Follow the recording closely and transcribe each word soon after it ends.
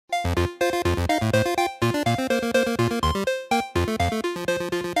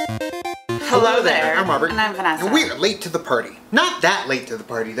Hello there. I'm Robert. And I'm Vanessa. And we're late to the party. Not that late to the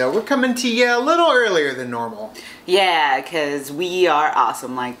party, though. We're coming to you a little earlier than normal. Yeah, because we are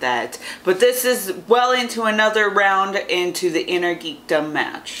awesome like that. But this is well into another round into the Inner Geekdom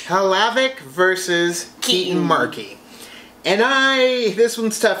match. Hlavac versus Keetin Marchi. And this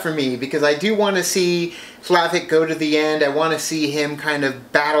one's tough for me because I do want to see Hlavac go to the end. I want to see him kind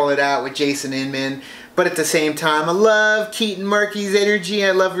of battle it out with Jason Inman. But at the same time, I love Keetin Marchi's energy,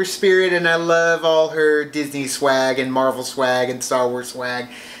 I love her spirit, and I love all her Disney swag and Marvel swag and Star Wars swag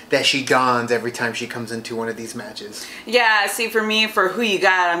that she dons every time she comes into one of these matches. Yeah, see, for me, for who you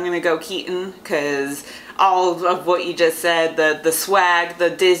got, I'm going to go Keetin, because all of what you just said, the swag, the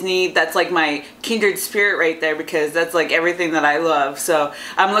Disney, that's like my kindred spirit right there, because that's like everything that I love. So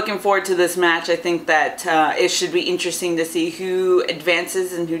I'm looking forward to this match. I think that it should be interesting to see who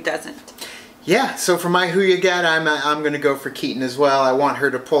advances and who doesn't. Yeah, so for my who you got, I'm going to go for Keetin as well. I want her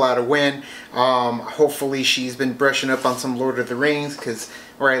to pull out a win. Hopefully she's been brushing up on some Lord of the Rings,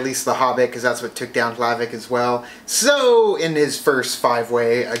 or at least The Hobbit, because that's what took down Hlavac as well. So, in his first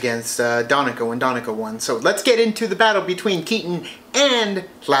five-way against Doneco, and Doneco won. So let's get into the battle between Keetin and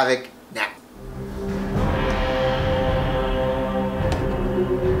Hlavac now.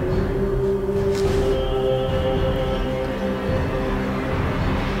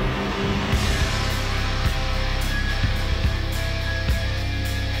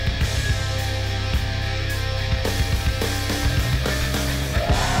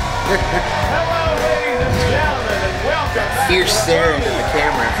 Hello, ladies and gentlemen, and welcome back. Fierce staring at the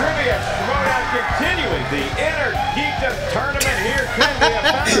camera. Trivia Schmoedown continuing the Inner Geekdom tournament. Here can we have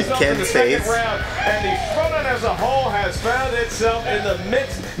found ourselves in the second round, and the Schmoedown as a whole has found itself in the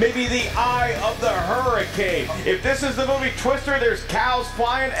midst, maybe the eye of the hurricane. If this is the movie Twister, there's cows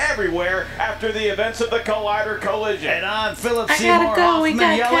flying everywhere after the events of the Collider collision. And I'm Philip Seymour Hoffman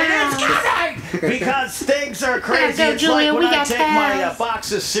yelling, "It's right!" Because things are crazy. It's like when I take my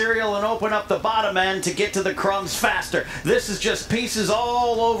box of cereal and open up the bottom end to get to the crumbs faster. This is just pieces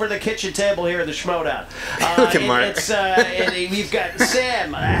all over the kitchen table here in the Schmoedown. Look at Mark. We've got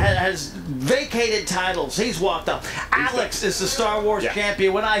Sam has vacated titles. He's walked up. Alex is the Star Wars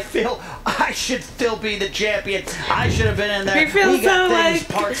champion when I feel I should still be the champion. I should have been in there. We got things,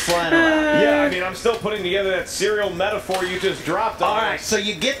 parts flying around. Yeah, I mean, I'm still putting together that cereal metaphor you just dropped on us. All right, so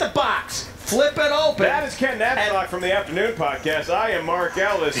you get the box. Flip it open. That is Ken Knapsack from the Afternoon Podcast. I am Mark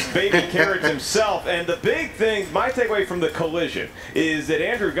Ellis, baby carrots himself. And the big thing, my takeaway from the collision, is that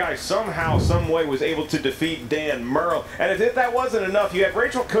Andrew Guy somehow, some way was able to defeat Dan Murrow. And if that wasn't enough, you had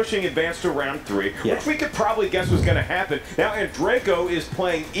Rachel Cushing advance to round 3, which we could probably guess was going to happen. Now Andreyko is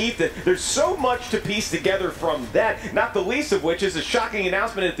playing Ethan. There's so much to piece together from that, not the least of which is a shocking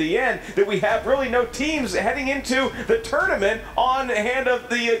announcement at the end that we have really no teams heading into the tournament on hand of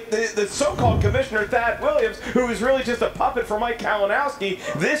the so-called Commissioner Thad Williams, who is really just a puppet for Mike Kalinowski.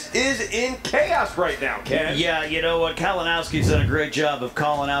 This is in chaos right now, Ken. Yeah, you know what? Kalinowski's done a great job of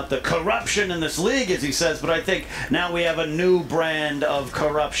calling out the corruption in this league, as he says, but I think now we have a new brand of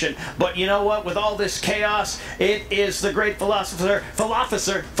corruption. But you know what? With all this chaos, it is the great philosopher,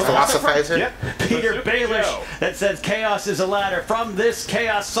 Yep. Peter Baelish, that says chaos is a ladder. From this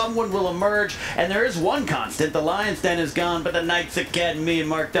chaos, someone will emerge, and there is one constant. The Lion's Den is gone, but the Knights Academy and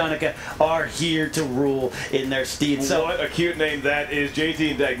Mark Donica are here to rule in their stead. So what a cute name that is.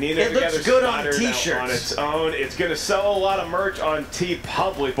 JT and Dagnino it looks good on t-shirts. On its own. It's going to sell a lot of merch on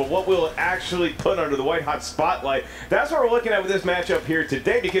TeePublic, but what will it actually put under the white hot spotlight? That's what we're looking at with this matchup here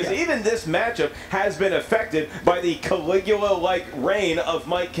today, because even this matchup has been affected by the Caligula-like reign of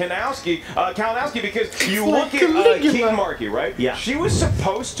Mike Kalinowski, because you look at Keetin Marchi, right? Yeah. She was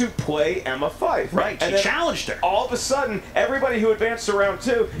supposed to play Emma Fyffe. Right, and she challenged her. All of a sudden, everybody who advanced to round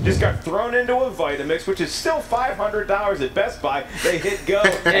 2 just got thrown into a Vitamix, which is still $500 at Best Buy. They hit go.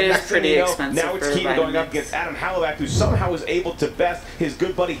 It is pretty expensive. Now it's Keetin going up against Adam Hlavac, who somehow was able to best his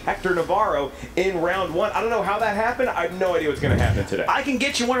good buddy Hector Navarro in round 1. I don't know how that happened. I have no idea what's going to happen today. I can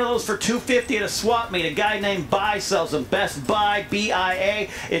get you one of those for $250 at a swap meet. A guy named Buy sells them. Best Buy, B-I-A.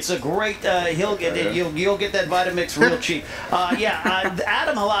 It's a great. You'll get that Vitamix real cheap.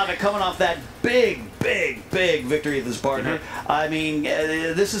 Adam Hlavac coming off that big victory of his partner. I mean,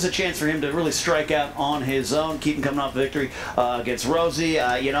 this is a chance for him to really strike out on his own. Keetin coming off victory against Rosie.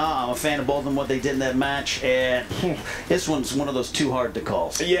 You know, I'm a fan of both of them, what they did in that match, and this one's one of those too hard to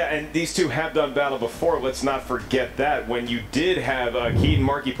call. Yeah, and these two have done battle before. Let's not forget that. When you did have Keetin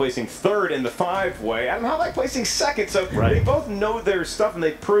Marchi placing 3rd in the 5-way, Adam Hlavac placing 2nd, so they both know their stuff, and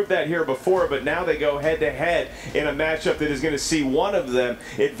they proved that here before, but now they go head-to-head in a matchup that is going to see one of them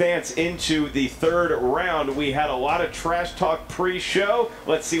advance into the 3rd round. We had a lot of trash talk pre-show.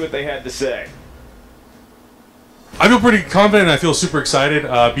 Let's see what they had to say. I feel pretty confident. I feel super excited.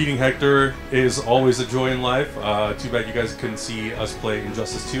 Beating Hector is always a joy in life. Too bad you guys couldn't see us play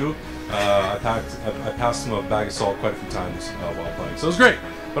Injustice 2. I passed him a bag of salt quite a few times while playing, so it was great.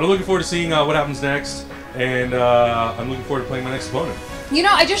 But I'm looking forward to seeing what happens next, and I'm looking forward to playing my next opponent. You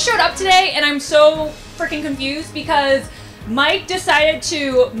know, I just showed up today, and I'm so freaking confused because Mike decided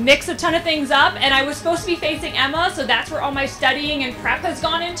to mix a ton of things up, and I was supposed to be facing Emma, so that's where all my studying and prep has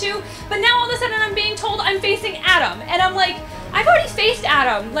gone into. But now all of a sudden I'm being told I'm facing Adam, and I'm like, I've already faced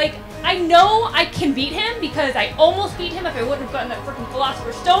Adam. Like, I know I can beat him because I almost beat him if I wouldn't have gotten that freaking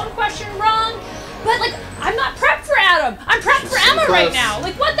Philosopher's Stone question wrong. But, like, I'm not prepped for Adam. I'm prepped for Emma right now.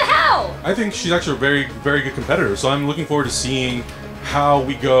 Like, what the hell? I think she's actually a very, very good competitor, so I'm looking forward to seeing how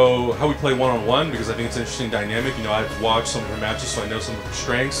we play one-on-one, because I think it's an interesting dynamic. You know, I've watched some of her matches, so I know some of her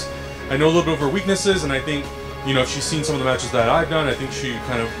strengths. I know a little bit of her weaknesses, and I think, you know, if she's seen some of the matches that I've done, I think she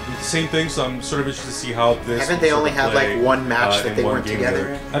kind of did the same thing, so I'm sort of interested to see how this... Haven't they only had, like, one match that they weren't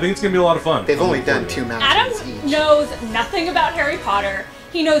together? I think it's going to be a lot of fun. They've only done 2 matches Adam knows nothing about Harry Potter.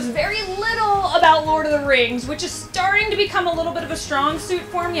 He knows very little about Lord of the Rings, which is starting to become a little bit of a strong suit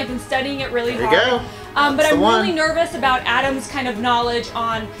for me. I've been studying it really hard. There you go. But I'm really nervous about Adam's kind of knowledge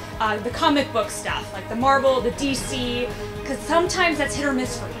on the comic book stuff, like the Marvel, the DC, because sometimes that's hit or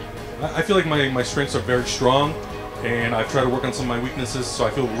miss for me. I feel like my strengths are very strong, and I've tried to work on some of my weaknesses, so I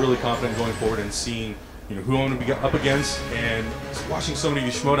feel really confident going forward and seeing, you know, who I'm going to be up against, and watching so many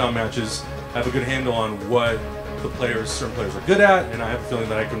of these Schmoedown matches, I have a good handle on what the certain players are good at, and I have a feeling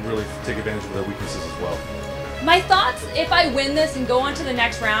that I can really take advantage of their weaknesses as well. My thoughts, if I win this and go on to the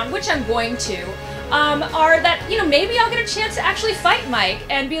next round, which I'm going to, are that, you know, maybe I'll get a chance to actually fight Mike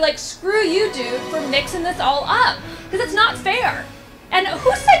and be like, screw you, dude, for mixing this all up. Because it's not fair. And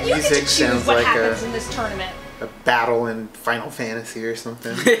who said you get to choose what happens in this tournament? A battle in Final Fantasy or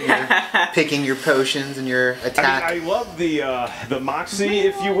something. You're picking your potions and your attack. I love the moxie,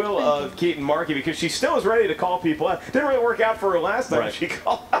 if you will, of Keetin Marchi, because she still is ready to call people out. Didn't really work out for her last time. Right. She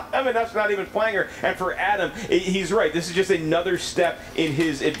called out. I mean, that's not even playing her. And for Adam, he's right. This is just another step in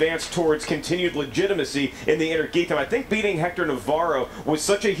his advance towards continued legitimacy in the Inner Geekdom. I think beating Hector Navarro was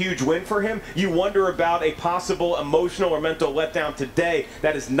such a huge win for him. You wonder about a possible emotional or mental letdown today.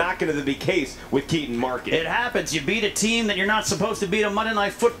 That is not going to be the case with Keetin Marchi. It happens. You beat a team that you're not supposed to beat on Monday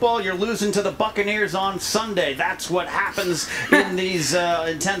Night Football. You're losing to the Buccaneers on Sunday. That's what happens in these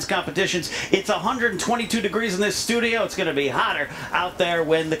intense competitions. It's 122 degrees in this studio. It's going to be hotter out there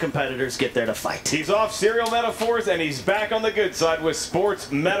when the competitors get there to fight. He's off serial metaphors, and he's back on the good side with sports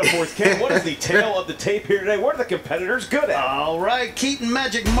metaphors. Ken, what is the tale of the tape here today? What are the competitors good at? All right, Keetin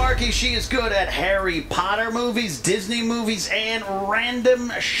Magic Marchi, she is good at Harry Potter movies, Disney movies, and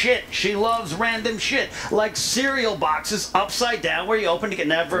random shit. She loves random shit, like cereal boxes upside down where you open to get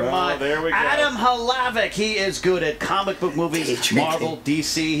never mind. There we go. Adam Hlavac, he is good at comic book movies, Marvel,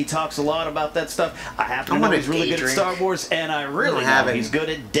 DC. He talks a lot about that stuff. I happen to know he's really good at Star Wars, and I really know he's good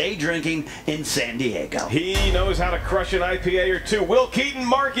at day drinking in San Diego. He knows how to crush an IPA or two. Will Keetin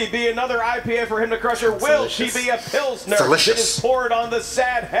Marchi be another IPA for him to crush, or will she be a Pilsner that is poured on the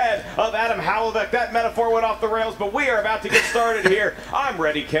sad head of Adam Hlavac? That metaphor went off the rails, but we are about to get started here. I'm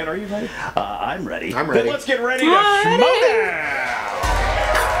ready, Ken. Are you ready? I'm ready. I'm ready. Then let's get ready to Schmoedown.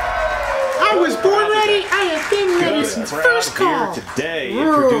 I was born ready. I have been ready since first call. Here today,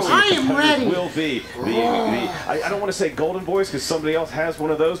 introducing I am ready. Will be I don't want to say golden voice because somebody else has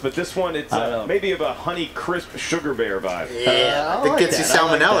one of those, but this one it's maybe of a Honey Crisp Sugar Bear vibe. Yeah, that gets you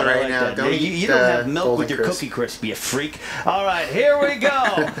salmonella right now. Don't eat you don't have milk with your Cookie Crisp, you freak. All right, here we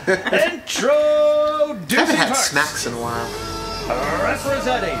go. Introducing. I haven't had snacks in a while.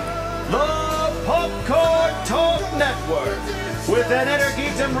 Representing the Popcorn Talk Network with an Inner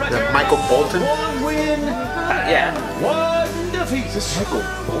Geekdom record. Michael Bolton? 1 win and 1 defeat. Is this Michael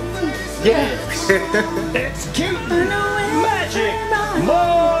Bolton? Yeah. It's Keetin Magic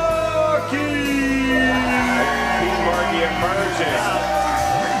Marchi. Keetin Marchi emerges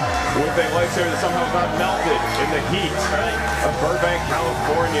with a lightsaber that somehow is not melted in the heat of Burbank,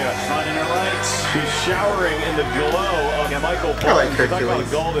 California. Finding her lights. He's showering in the glow of Michael Bolton. Talk about a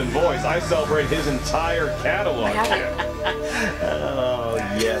golden voice. I celebrate his entire catalog here. Oh,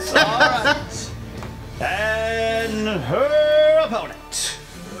 yes. All right. And her opponent,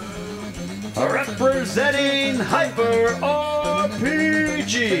 representing Hyper RPG,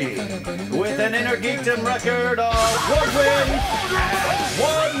 with an Inner Geekdom record of 1 win and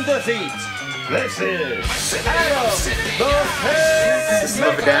 1 defeat. This is Adam the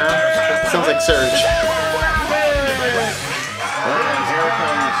Schmoedown. Sounds like Surge. And here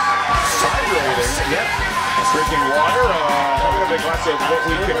comes Hydrating. Yep. Drinking water. A big glass of what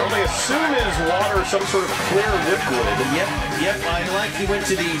we can only assume is water, some sort of clear liquid. Yep. He went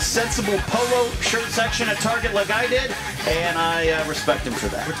to the sensible polo shirt section at Target like I did, and I respect him for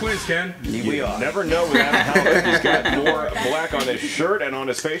that. We're twins, Ken. We are. Never know with Adam Hlavac. He's got more black on his shirt and on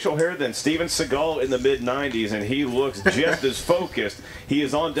his facial hair than Steven Seagal in the mid-90s, and he looks just as focused. He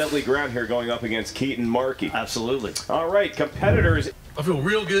is on deadly ground here going up against Keetin Marchi. Absolutely. All right, competitors. I feel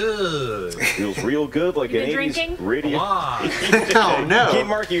real good. Feels real good, like an 80s drinking? radio. Oh, no. Keetin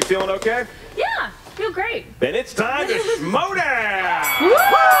Marchi, you feeling okay? Yeah, feel great. Then it's time to Schmoedown!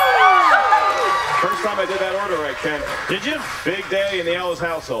 First time I did that order right, Ken. Did you? Big day in the Ellis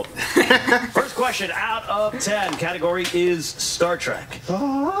household. First question out of 10. Category is Star Trek.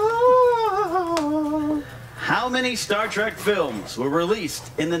 How many Star Trek films were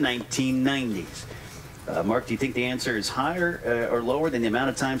released in the 1990s? Mark, do you think the answer is higher or lower than the amount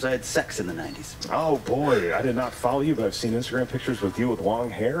of times I had sex in the 90s? Oh boy, I did not follow you, but I've seen Instagram pictures with you with long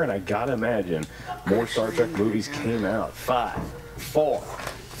hair, and I gotta imagine more Star Trek movies came out. 5, 4,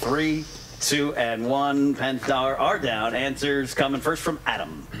 3, 2, and 1. Pens are down. Answers coming first from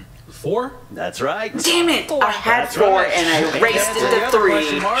Adam. 4? That's right. Damn it! I had That's 4 right. and I raced it to 3.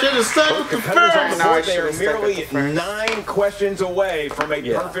 Should have started with the Competitors on the first. board, they are merely 9 questions away from a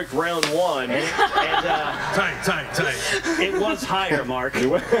perfect round 1. Tight. It was higher, Mark.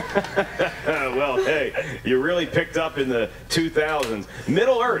 Well, hey, you really picked up in the 2000s.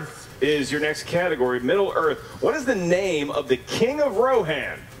 Middle Earth is your next category. Middle Earth. What is the name of the King of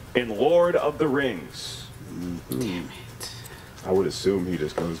Rohan in Lord of the Rings? Damn it. I would assume he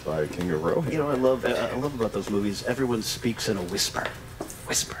just goes by King of Rohan. You know what I love about those movies? Everyone speaks in a whisper.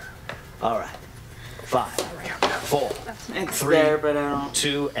 Whisper. All right. 5, 4, It's 3, there, but I don't.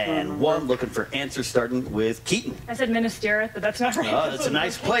 2, and 1. Looking for answers starting with Keetin. I said Minas Tirith, but that's not right. Oh, that's a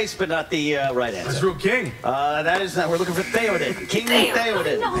nice place, but not the right That's answer. real king. That is not. We're looking for Theoden. King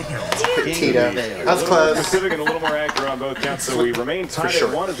Theoden. No, King Tito. Theoden. That was A little more close. specific and a little more accurate on both counts, so we remain tied sure.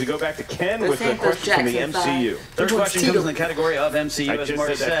 at 1 as we go back to Ken This with the ain't those question from the Jackson MCU. Third question comes in the category of MCU, I as just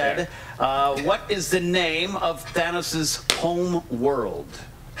Mark said that, said. What is the name of Thanos' home world?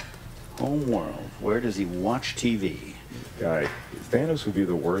 Home world. Where does he watch TV? Guy, Thanos would be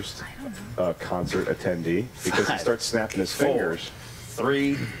the worst concert attendee because he 5, starts snapping his 4, fingers.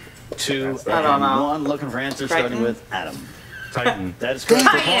 3, 2, I don't know. 1. Looking for answers starting Triton? with Adam. Titan. That is correct.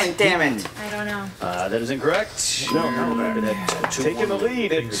 Titan, damn it. I don't know. That is incorrect. No, taking the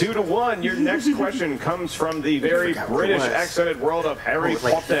lead at 2-1. Your next question comes from the very forgot what it British was. accented world of Harry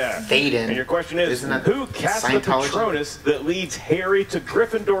like Potter. Théoden. And your question is, Isn't that who cast the Scientology? Patronus that leads Harry to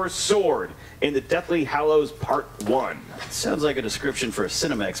Gryffindor's sword in the Deathly Hallows Part 1? Sounds like a description for a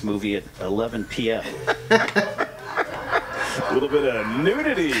Cinemax movie at 11 p.m. A little bit of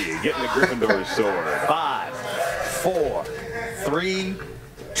nudity getting the Gryffindor's sword. 5, 4, 3,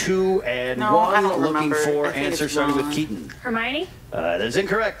 2, and No, I 1. don't Looking remember. for I think answers it's starting with wrong. Keetin. Hermione? That is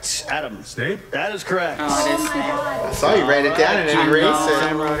incorrect. Adam. Snape? That is correct. Oh, it is Snape. I saw you write it down and then I erase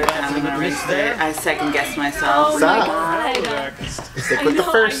wrote it down and I Miss erased there? it. I second guessed myself. Oh Stop. my god. Stick with the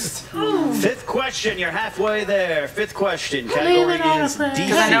first. Fifth question. You're halfway there. Fifth question. Category is DC.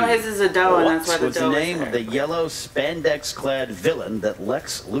 Because I know his is a doe, and that's why What the was the doe name is of there. the yellow spandex-clad villain that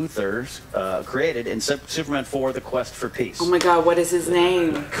Lex Luthor created in Superman 4: The Quest for Peace? Oh my god, what is his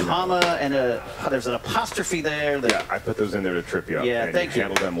name? Comma and there's an apostrophe there. That, Yeah, I put those in there to trip you up. Yeah, and thank you.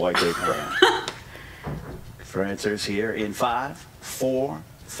 handle them like they come. For answers here in 5, 4,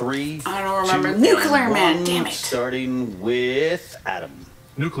 3. I don't remember. 2, Nuclear and Man, 1, damn it. Starting with Adam.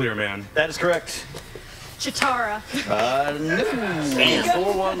 Nuclear Man. That is correct. Chitara. No.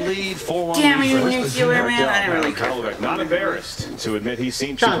 4-1 lead. 4-1 Damn lead. you, for Nuclear Man. I didn't really care. Hlavac, not embarrassed to admit he's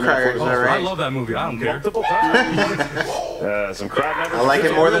seen John Superman Cryer, 4 is that I right? love that movie. I don't care. multiple times. Some crowd members. I like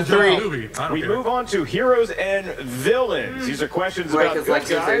it more than 3. Movie. I don't We care. move on to heroes and villains. These are questions Right, about 'cause good Lex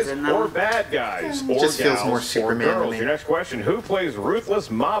Luthor's guys in that or one. bad guys or Just feels gals more or Superman to girls. me. Your next question: who plays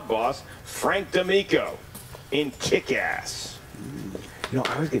ruthless mob boss Frank D'Amico in Kick-Ass? You know,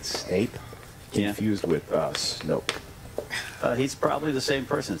 I always get Snape confused with Snoke. He's probably the same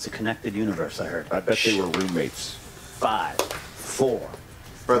person. It's a connected universe, I heard. I bet they were roommates. 5, 4,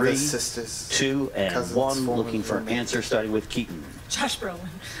 Brothers, 3, sisters. 2, and cousins, 1. former Looking for roommates. answers starting with Keetin. Josh Brolin.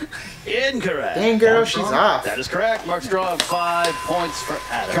 Incorrect. Dang girl, she's off. That is correct. Mark Strong, 5 points for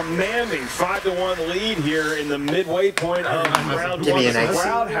Adam. Commanding 5-1 lead here in the midway point of round Give 1. me a The nice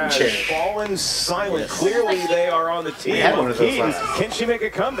crowd has chair. fallen silent. Yes. Clearly, they are on the team. had one of those Keetin, last. can she make a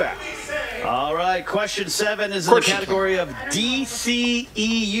comeback? All right, question 7 is in the course she category of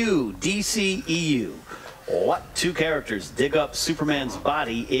DCEU. DCEU. What 2 characters dig up Superman's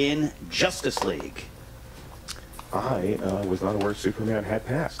body in Justice League? I was not aware Superman had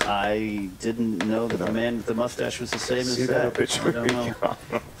passed. I didn't know that the man with the mustache was the same as See that. that picture? I don't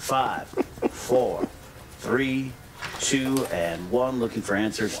know. 5, 4, 3, 2, and 1. Looking for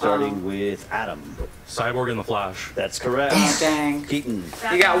answers starting with Adam. Cyborg and the Flash. That's correct. Dang. Keetin.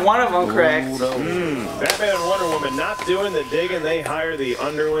 You got one of them correct. Batman and Wonder Woman not doing the digging. They hire the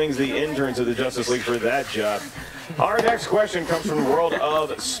underlings, the interns of the Justice League for that job. Our next question comes from the world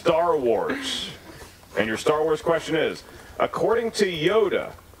of Star Wars. And your Star Wars question is, according to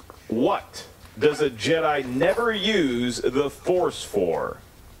Yoda, what does a Jedi never use the Force for?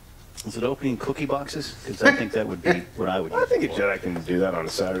 Is it opening cookie boxes? Because I think that would be what I would use. I think a Jedi can do that on a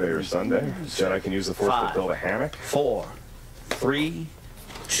Saturday or Sunday. A Jedi can use the Force to build a hammock. 4, 3,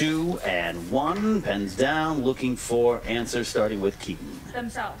 2, and 1. Pens down. Looking for answers starting with Keetin.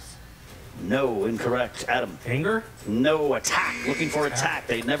 Themselves. No, incorrect. Adam. Anger? No, attack. Looking for attack.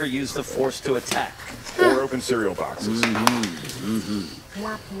 They never use the Force to attack. Or open cereal boxes.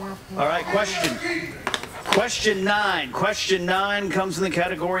 All right, question. Question 9. Question 9 comes in the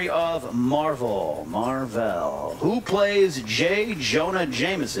category of Marvel. Marvel. Who plays J. Jonah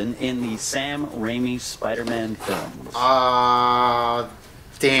Jameson in the Sam Raimi Spider-Man films?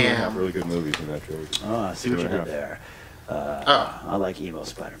 They have Damn. really good movies in that trilogy. Oh, I see what you did there. I like emo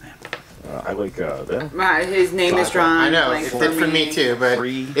Spider-Man. I like them. His name is drawn. I know, blank it did for me too, but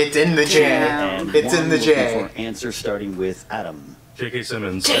 3, it's in the J. and It's in the 1. J. Looking for answers starting with Adam. J.K.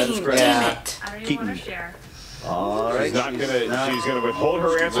 Simmons. That is correct. Damn it. I don't even want to Keetin. share. All right. She's not gonna. She's gonna withhold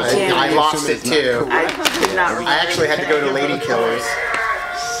her answer. I lost it too. I did not I actually had to go to Lady Killers.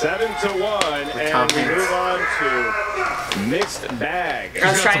 7-1, and we move on to mixed bag.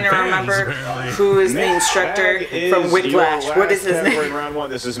 I was trying to remember who is the instructor from Whiplash. What is his name? In round 1,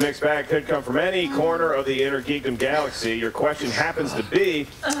 this is mixed bag. Could come from any corner of the inner geekdom galaxy. Your question happens to be,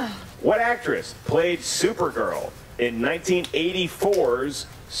 what actress played Supergirl in 1984's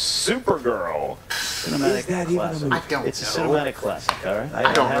Supergirl? Cinematic classic. I don't It's a know. cinematic classic, all right?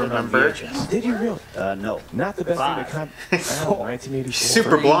 I don't had it on remember. VHS. Did you really? No. Not the best thing to 5, come. 1984.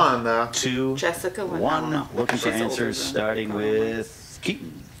 Super blonde though. 2, Jessica Lange. 1. Looking for She's older answers than- starting with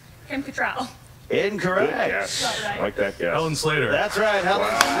Keetin. Kim Cattrall. Good Incorrect. guess. I like that guess. Ellen Slater. That's right. Helen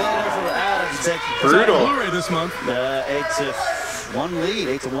Slater for Adam. Take Brutal. Blu-ray this month. 8-1 lead.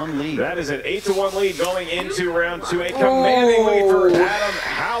 8-1 lead. That is an 8-1 lead going into round 2. A commanding lead for Adam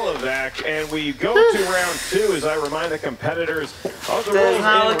Hlavac. And we go to round 2 as I remind the competitors of the rules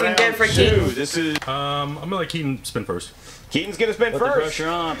not in looking round good for 2. Keetin. This is I'm gonna let Keaton spin first. Keaton's going to spin Put the first. pressure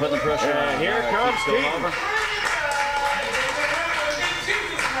on. Put the pressure on. And here comes Keetin.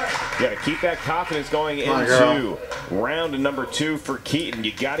 You got to keep that confidence going into round number 2 for Keetin.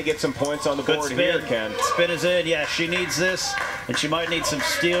 You got to get some points on the Good board spin. here, Ken. Spin is in. Yeah, she needs this, and she might need some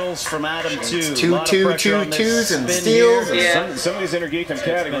steals from Adam too. Two, Lot of two, pressure two, on this twos and spin steals. here. Yeah. Some of these inner geekdom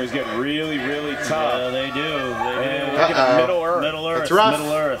categories get really, really Yeah, tough. they do. And They look at Middle Earth. do. Middle Earth. That's rough.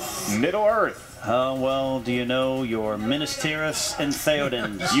 Middle Earth. Middle Earth. How well do you know your Ministerius and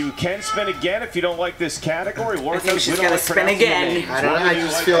Theodens? You can spin again if you don't like this category. Lord I think knows she's we don't gonna like spin pronouncing the again. names. I don't know. What I do you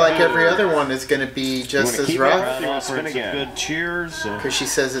just feel like to every do? other one is going to be just wanna as keep it rough. right? Offer Spin some again. good cheers. Because she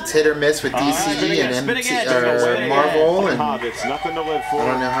says it's hit or miss with right, spin DC again, and spin MT, again. or Marvel, and I Hobbits, nothing to live for.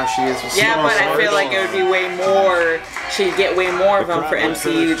 don't know how she is with Yeah, small but I feel stars. like it would be way more. She'd get way more of them for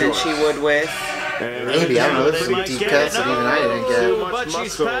MCU than she would with. Maybe, I don't know. This is a deep cut that even I didn't get. But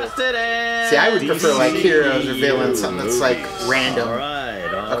she's passed it in. See, I would prefer like heroes or villains, something that's like random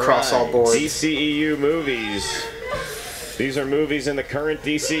across all boards. DCEU movies. These are movies in the current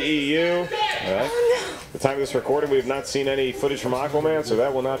DCEU. All right. The time of this recording, we have not seen any footage from Aquaman, so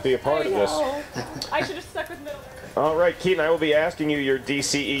that will not be a part of this. I should have stuck with middle. All right, Keaton, I will be asking you your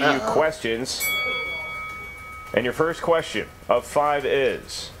DCEU questions. And your first question of 5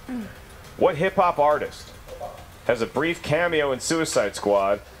 is, what hip-hop artist has a brief cameo in Suicide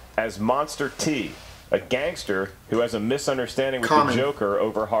Squad as Monster T, a gangster who has a misunderstanding with Common. the Joker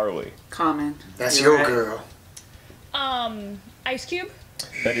over Harley? Common. That's You're your right. girl. Ice Cube.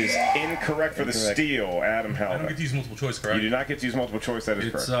 That is incorrect for the steal, Adam I don't get Halbach. to use multiple choice, You correct? do not get to use multiple choice, that is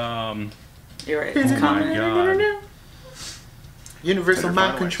It's correct. You're right. It's oh my common. god. Universal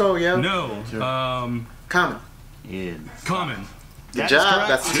mind control, yo. No. Common. Common. Good job.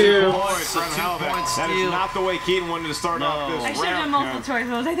 That's 2. Points from Halbach. That is not the way Keaton wanted to start off this I should have done round. multiple choice.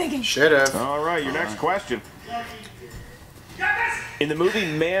 What was I thinking? Should have. All right, your next question. In the movie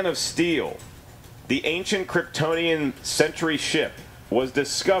Man of Steel, the ancient Kryptonian Sentry ship was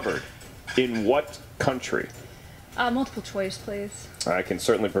discovered in what country? Multiple choice, please. I can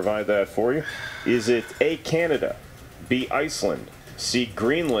certainly provide that for you. Is it A, Canada, B, Iceland, C,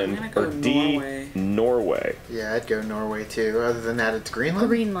 Greenland, I'm gonna or go D, Norway. Norway? Yeah, I'd go Norway too. Other than that, it's Greenland.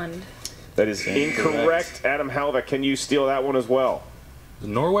 Greenland. That is incorrect. Adam Hlavac, can you steal that one as well?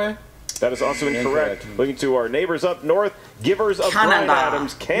 Norway? That is also incorrect. Looking to our neighbors up north, givers of Bryan Canada.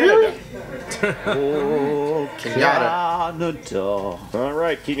 Adams, Canada. Canada. All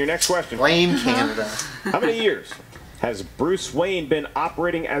right, Keetin, your next question. Blame Canada. How many years has Bruce Wayne been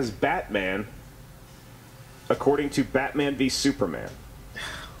operating as Batman, according to Batman v Superman?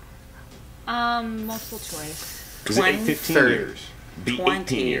 Multiple choice. Is it A, 15 30. years, B, 20.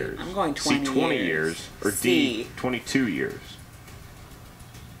 18 years, I'm going C, 20 20 years. years, or D, C. 22 years?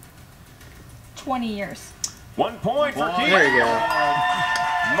 20 years. 1 point for Keetin. There you go.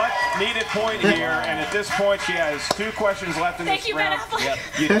 Much needed point here, and at this point she has 2 questions left in Thank this you, Ben round.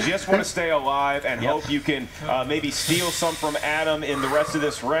 Affleck. You just want to stay alive and hope you can maybe steal some from Adam in the rest of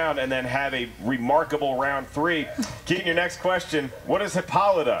this round and then have a remarkable round 3. Keetin, your next question. What does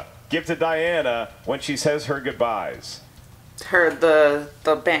Hippolyta give to Diana when she says her goodbyes? Her I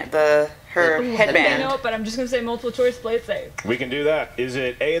headband. know it, but I'm just gonna say multiple choice. Play it safe. We can do that. Is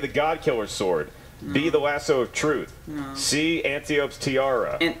it A, the God Killer's sword, B, the lasso of truth, C, Antiope's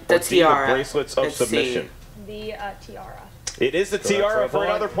tiara, The or D, tiara. the bracelets of It's C. submission? The tiara. It is the tiara for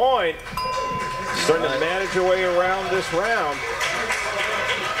another point. Starting to manage your way around this round.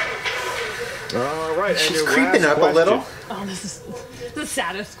 All right, and She's your creeping last up a little. question. Oh, this is the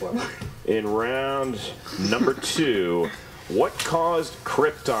saddest scoreboard. In round number 2, what caused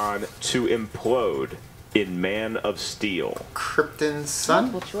Krypton to implode in Man of Steel? Krypton's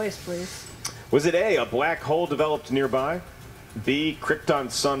son. Multiple choice, please. Was it A, a black hole developed nearby? B,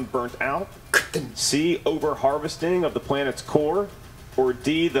 Krypton's sun burnt out? Krypton. C, over-harvesting of the planet's core? Or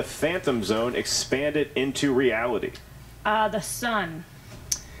D, the Phantom Zone expanded into reality? The sun.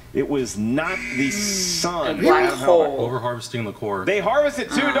 It was not the sun. A black Adam Hlavac. hole. Over harvesting the core. They harvested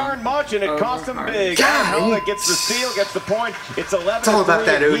too darn much, and it cost them big. Adam Hlavac gets the steal, gets the point. It's 11. It's all about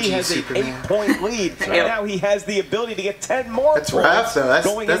that He OG has an Superman. 8-point lead, and now he has the ability to get 10 more That's points rough, though.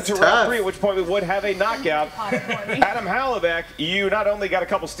 going That's into tough. round 3, at which point we would have a knockout. Adam Hlavac, you not only got a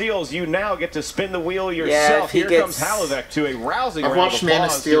couple steals, you now get to spin the wheel yourself. if he Here gets- comes Hlavac to a rousing I've round watched of Man of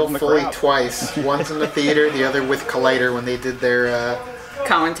applause Steel from the fully crowd. twice. Once in the theater, the other with Collider when they did their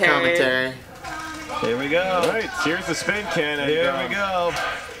Commentary. commentary. Here we go. All right, here's the spin cannon. Here we go.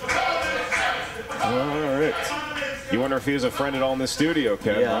 All right. You wonder if he was a friend at all in the studio,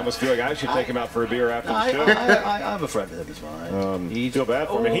 Ken? Yeah. I almost feel like I should take him out for a beer after the I show. have a friend that he's fine. You feel bad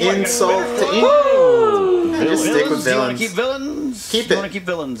for me. He might get Insult a to winner. I just stick with Do you want villains. to keep villains? Keep You it. want to keep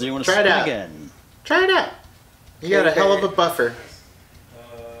villains? Or you want to Try it spin out. again? Try it out. You got a hell of a buffer.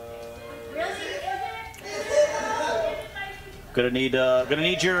 Gonna need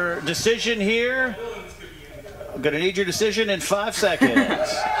your decision here. Gonna need your decision in 5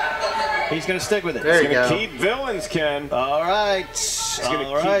 seconds. He's gonna stick with it. There you He's going go. to keep villains, Ken. All right. He's going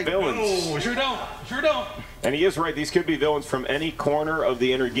All to keep right. villains. Oh, sure don't. Sure don't. And he is right. These could be villains from any corner of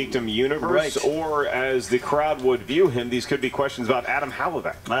the Inner Geekdom universe, Right. or as the crowd would view him, these could be questions about Adam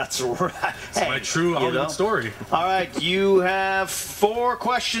Hlavac. That's right. It's my true Hollywood story. All right, you have 4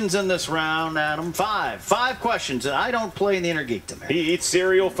 questions in this round, Adam. 5 questions, and I don't play in the Inner Geekdom. He eats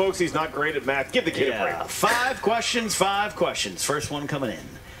cereal, folks. He's not great at math. Give the kid a break. 5 questions, 5 questions. First one coming in.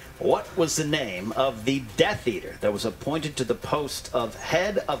 What was the name of the Death Eater that was appointed to the post of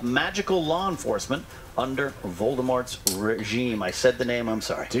head of magical law enforcement under Voldemort's regime? I said the name, I'm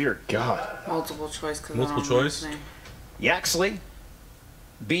sorry. Dear God. Multiple choice. Multiple choice? Yaxley,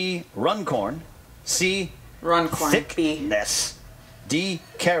 B. Runcorn, C. Runcorn. B. Thickness, D.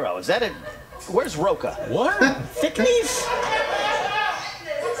 Caro. Is that it? Where's Roka? What? Thickness?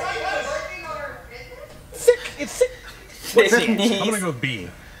 Thick. It's thick. What's the answer? I'm gonna go B.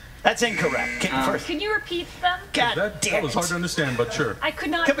 That's incorrect. First, Can you repeat them? God That damn was hard to it. understand, but sure. I could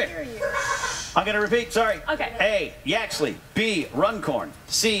not Come hear here. you. I'm going to repeat, sorry. Okay. A. Yaxley. B. Runcorn.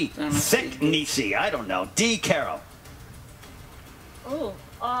 C. Thicknessy. I don't know. D. Caro. Ooh.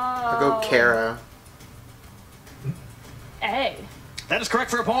 I'll go Kara. A. That is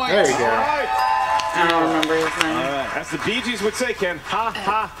correct for a point. There you All go. right. I don't remember his name. As the Bee Gees would say, Ken, ha,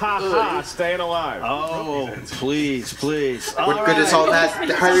 ha, ha, ha, staying alive. Oh, please, please. What good is all that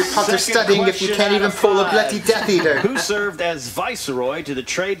Harry Potter Second studying if you question can't out even of pull a 5. bloody Death Eater? Who served as viceroy to the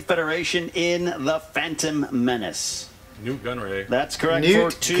Trade Federation in The Phantom Menace? Newt Gunray. That's correct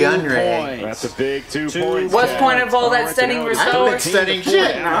Newt for 2 Gunray. points. That's a big 2 Two points. What's Ken. point of all that right, studying now for it's I haven't been 13 studying to 4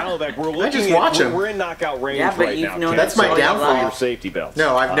 shit. to Hlavac. We're looking just at- watch we're- 'em. We're in knockout range Yeah, but right you've now. known Ken. That's my all your downfall. life. Your safety belts.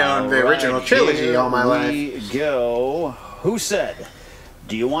 No, I've known the original trilogy all my life. Here we go. Who said,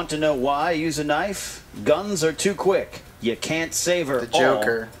 do you want to know why I use a knife? Guns are too quick. You can't savor The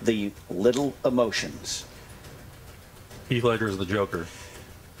Joker. all the little emotions. Heath Ledger is the Joker.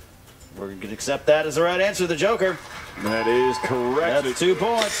 We're going to accept that as the right answer, the Joker. That is correct. That's 2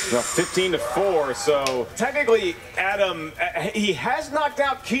 points. Well, 15-4. So technically, Adam, he has knocked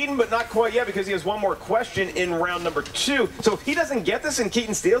out Keetin, but not quite yet because he has one more question in round number 2. So if he doesn't get this and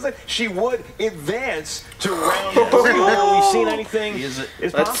Keetin steals it, she would advance to round 3. Have we seen anything?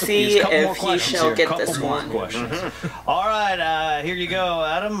 Let's see if he shall get this one. All right, here you go,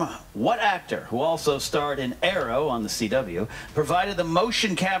 Adam. What actor, who also starred in Arrow on the CW, provided the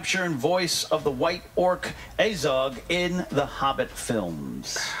motion capture and voice of the White Orc Azog in the Hobbit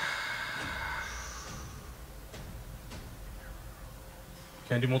films?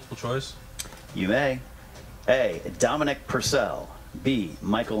 Can I do multiple choice? You may. A. Dominic Purcell. B.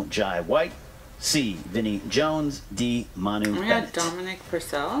 Michael Jai White. C. Vinnie Jones. D. Manu We got Bennett. Dominic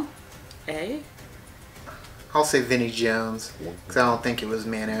Purcell. A? I'll say Vinnie Jones, because I don't think it was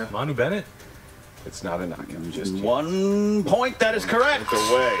Manu. Manu Bennett? It's not a knockout. Just 1 point. That is correct. it's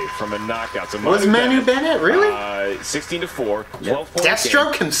away from a knockout. So Was Manu Bennett, really? 16-4, 12 points.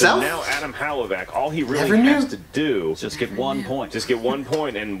 Deathstroke game. himself? So now Adam Hlavac, all he really Never knew. has to do Just get 1 point. just get 1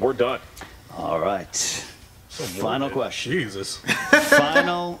 point, and we're done. All right. Final question. Jesus.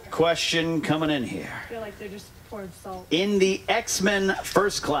 Final question coming in here. I feel like they're just poured salt. In the X-Men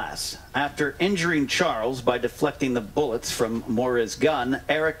First Class, after injuring Charles by deflecting the bullets from Moira's gun,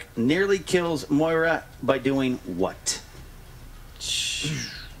 Eric nearly kills Moira by doing what?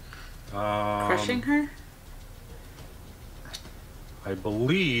 Crushing her? I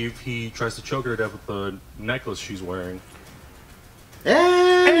believe he tries to choke her to death with the necklace she's wearing.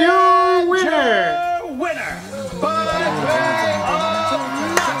 And your winner! Winner! By way of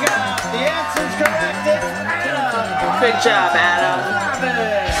knockout! The answer's correct. It's Adam! Good job, Adam.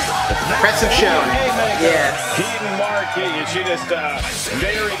 Impressive show. Yes. Keetin Marchi, she just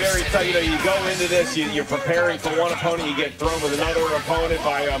very, very tight. You know, you go into this, you're preparing for one opponent, you get thrown with another opponent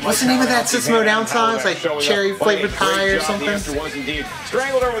by What's the name of that Schmoedown song? It's like cherry flavored pie or something? The answer was indeed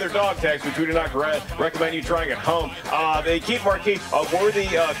strangled her with her dog tags, which we do not recommend you trying at home. Keetin Marchi, a worthy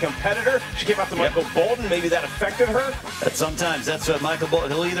competitor. She came out to Michael Bolton. Maybe that affected her. But sometimes that's what Michael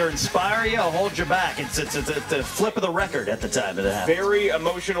Bolton, he'll either inspire you or hold you back. It's the flip of the record at the time of the happens. Very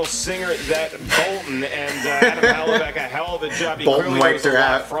emotional singer, that Bolton, and Adam Hlavac, a hell of a job. He Bolton clearly wiped knows her a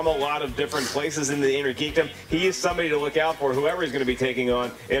lot out. from a lot of different places in the Inner Geekdom. He is somebody to look out for, whoever he's going to be taking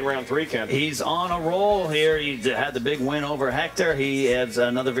on in round 3, Ken. He's on a roll here. He had the big win over Hector. He has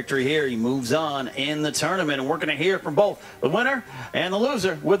another victory here. He moves on in the tournament, and we're going to hear from both the winner and the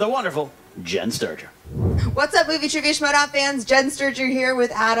loser with the wonderful Jen Sturger. What's up, Movie Trivia Schmoedown fans? Jen Sturger here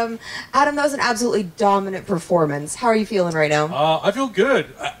with Adam. Adam, that was an absolutely dominant performance. How are you feeling right now? I feel good.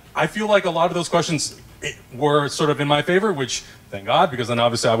 I feel like a lot of those questions were sort of in my favor, which thank God, because then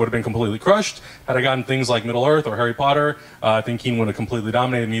obviously I would have been completely crushed. Had I gotten things like Middle Earth or Harry Potter, I think Keetin would have completely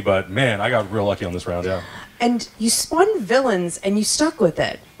dominated me. But man, I got real lucky on this round. Yeah. And you spun villains and you stuck with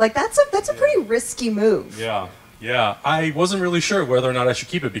it. Like that's a pretty risky move. Yeah. Yeah, I wasn't really sure whether or not I should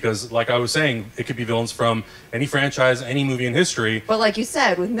keep it because, like I was saying, it could be villains from any franchise, any movie in history. But like you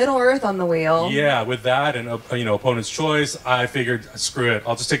said, with Middle Earth on the wheel. Yeah, with that and opponent's choice, I figured screw it.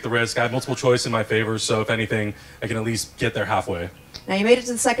 I'll just take the risk. I have multiple choice in my favor, so if anything, I can at least get there halfway. Now you made it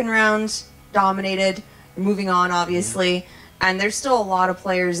to the second round, dominated. You're moving on, obviously. And there's still a lot of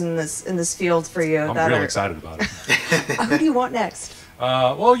players in this field for you. I'm real excited about it. Who do you want next?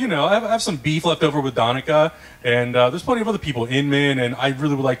 Well, I have some beef left over with Donica, and there's plenty of other people, Inman, and I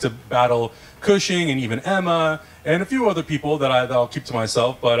really would like to battle Cushing and even Emma, and a few other people that I'll keep to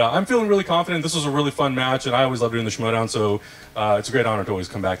myself. But I'm feeling really confident. This was a really fun match, and I always love doing the Schmoedown, so it's a great honor to always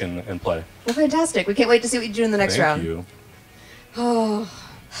come back and play. Well, fantastic. We can't wait to see what you do in the next round. Thank you. Oh,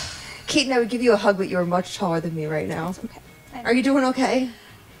 Keetin, I would give you a hug, but you are much taller than me right now. Okay. Are you doing okay?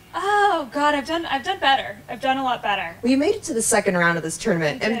 Oh God, I've done better. I've done a lot better. Well, you made it to the second round of this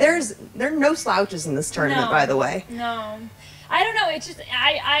tournament, and did. there are no slouches in this tournament, No. by the way. No. I don't know. It's just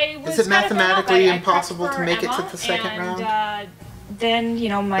I was. Is it kind of mathematically I prepped impossible to for make it to Emma, the second and, round? Then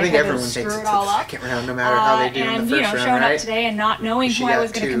my I think kind of everyone takes screw it it to the all up. second round, no matter how they do in And the first round, showing right? up today and not knowing She who I got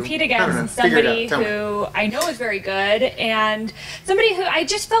was going to two. compete I don't against, know. and Figure it somebody out. Tell me. who I know is very good, and somebody who I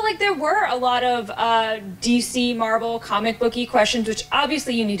just felt like there were a lot of DC, Marvel, comic booky questions, which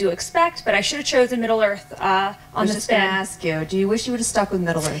obviously you need to expect, but I should have chosen Middle Earth I on was the just going to spin. ask you, do you wish you would have stuck with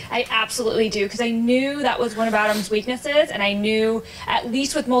Middle Earth? I absolutely do, because I knew that was one of Adam's weaknesses, and I knew at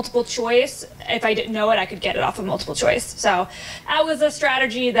least with multiple choice, if I didn't know it, I could get it off of multiple choice. So that was a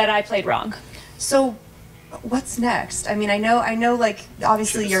strategy that I played wrong. So, what's next? I mean, I know, like,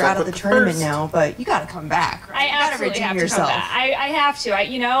 obviously you're out of the tournament now, but you gotta come back, right? I absolutely have to come back. I have to.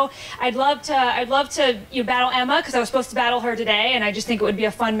 I'd love to battle Emma, because I was supposed to battle her today, and I just think it would be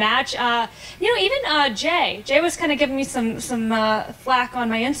a fun match. Even Jay was kind of giving me some flack on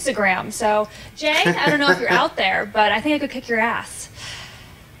my Instagram. So Jay, I don't know if you're out there, but I think I could kick your ass.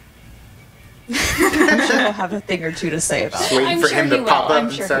 I'm sure he'll have a thing or two to say about it. Waiting for him to pop up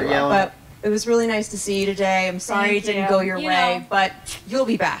and start yelling. But it was really nice to see you today. I'm sorry it didn't go your way, but you'll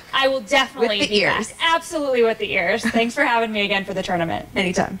be back. I will definitely be back. Absolutely with the ears. Thanks for having me again for the tournament.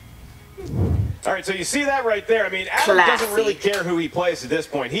 Anytime. All right, so you see that right there. I mean, Adam doesn't really care who he plays at this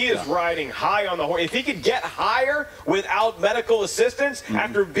point. He is riding high on the horse. If he could get higher without medical assistance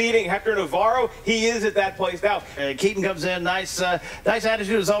after beating Hector Navarro, he is at that place now. Keetin comes in, nice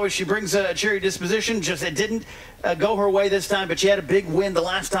attitude as always. She brings a cheery disposition. Just it didn't go her way this time, but she had a big win the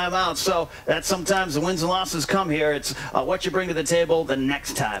last time out. So that's sometimes the wins and losses come here. It's what you bring to the table the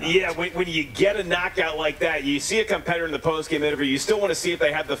next time out. Yeah, when you get a knockout like that, you see a competitor in the post-game interview, you still want to see if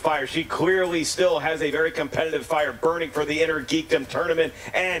they have the fire. She clearly still has a very competitive fire burning for the Inner Geekdom tournament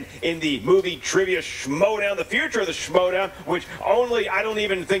and in the movie trivia Schmoedown, the future of the Schmoedown, which I don't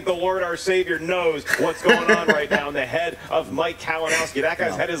even think the Lord our Savior knows what's going on right now in the head of Mike Kalinowski. That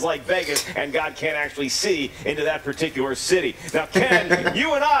guy's head is like Vegas, and God can't actually see into that particular city. Now, Ken,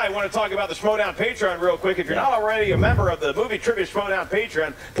 you and I want to talk about the Schmoedown Patreon real quick. If you're not already a member of the movie trivia Schmoedown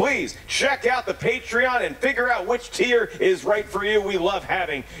Patreon, please check out the Patreon and figure out which tier is right for you. We love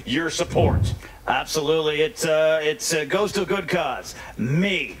having your support. Absolutely. It goes to a good cause.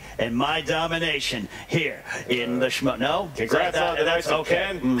 Me and my domination here in the Schmo. No? Congrats on the nice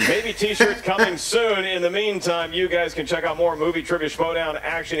okay. Ken. Maybe t-shirts coming soon. In the meantime, you guys can check out more Movie Trivia Schmoedown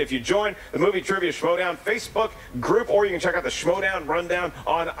action if you join the Movie Trivia Schmoedown Facebook group, or you can check out the Schmoedown Rundown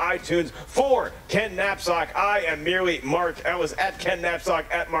on iTunes. For Ken Knapsack, I am merely Mark Ellis, at Ken Knapsack,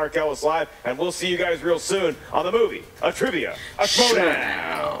 at Mark Ellis Live, and we'll see you guys real soon on the movie, a trivia, a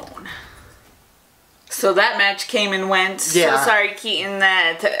Schmoedown. So that match came and went. Yeah. So sorry, Keetin,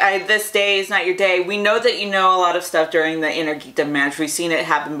 that this day is not your day. We know that you know a lot of stuff during the Inner Geekdom match. We've seen it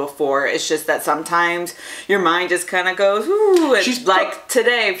happen before. It's just that sometimes your mind just kind of goes, ooh, it's like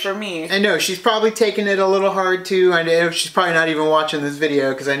today for me. I know, she's probably taking it a little hard too. I know she's probably not even watching this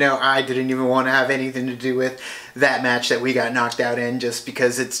video, because I know I didn't even want to have anything to do with that match that we got knocked out in, just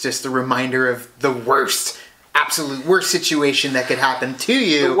because it's just a reminder of the worst, absolute worst situation that could happen to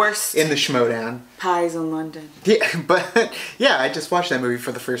you the worst in the Schmoedown. Pies in London. Yeah, but yeah, I just watched that movie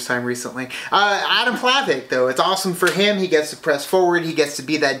for the first time recently. Adam Hlavac, though, it's awesome for him. He gets to press forward. He gets to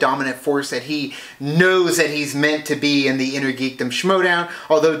be that dominant force that he knows that he's meant to be in the Inner Geekdom Schmoedown,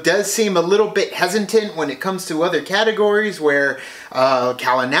 although it does seem a little bit hesitant when it comes to other categories where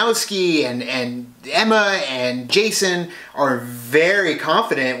Kalinowski and Emma and Jason are very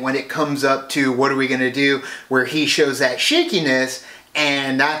confident when it comes up to what are we going to do, where he shows that shakiness.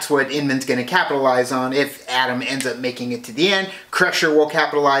 And that's what Inman's going to capitalize on if Adam ends up making it to the end. Crusher will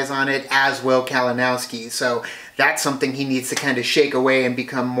capitalize on it, as will Kalinowski. So that's something he needs to kind of shake away and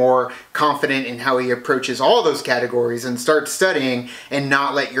become more confident in how he approaches all those categories and start studying and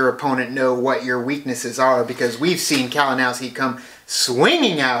not let your opponent know what your weaknesses are, because we've seen Kalinowski come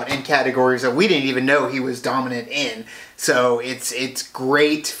swinging out in categories that we didn't even know he was dominant in. So it's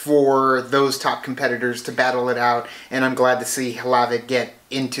great for those top competitors to battle it out, and I'm glad to see Hlavac get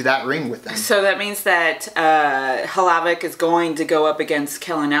into that ring with them. So that means that Hlavac is going to go up against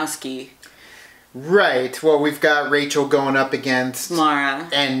Kalinowski. Right. Well, we've got Rachel going up against Mara.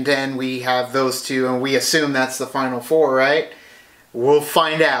 And then we have those two, and we assume that's the final four, right? We'll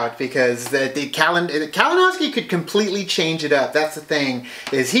find out, because Kalinowski could completely change it up. That's the thing,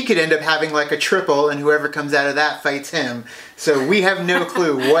 is he could end up having like a triple, and whoever comes out of that fights him. So we have no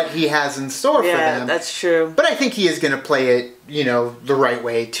clue what he has in store for them. Yeah, that's true. But I think he is going to play it, you know, the right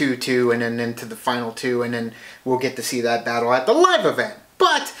way, 2-2, and then into the final two, and then we'll get to see that battle at the live event.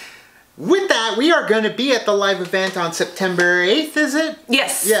 But with that, we are going to be at the live event on September 8th, is it?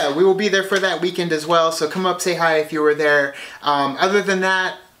 Yes. Yeah, we will be there for that weekend as well, so come up, say hi if you were there. Other than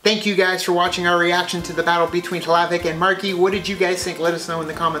that, thank you guys for watching our reaction to the battle between Hlavac and Marchi. What did you guys think? Let us know in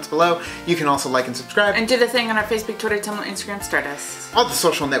the comments below. You can also like and subscribe. And do the thing on our Facebook, Twitter, Tumblr, Instagram, Stardust. All the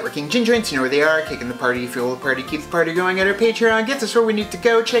social networking gin joints, you know where they are. Kicking the party, fuel the party, keep the party going at our Patreon. Gets us where we need to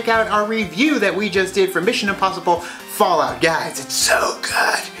go. Check out our review that we just did for Mission Impossible Fallout. Guys, it's so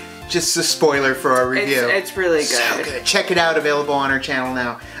good. Just a spoiler for our review. It's really good. So good. Check it out, available on our channel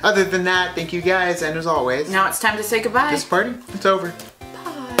now. Other than that, thank you guys, and as always, now it's time to say goodbye. this party, it's over.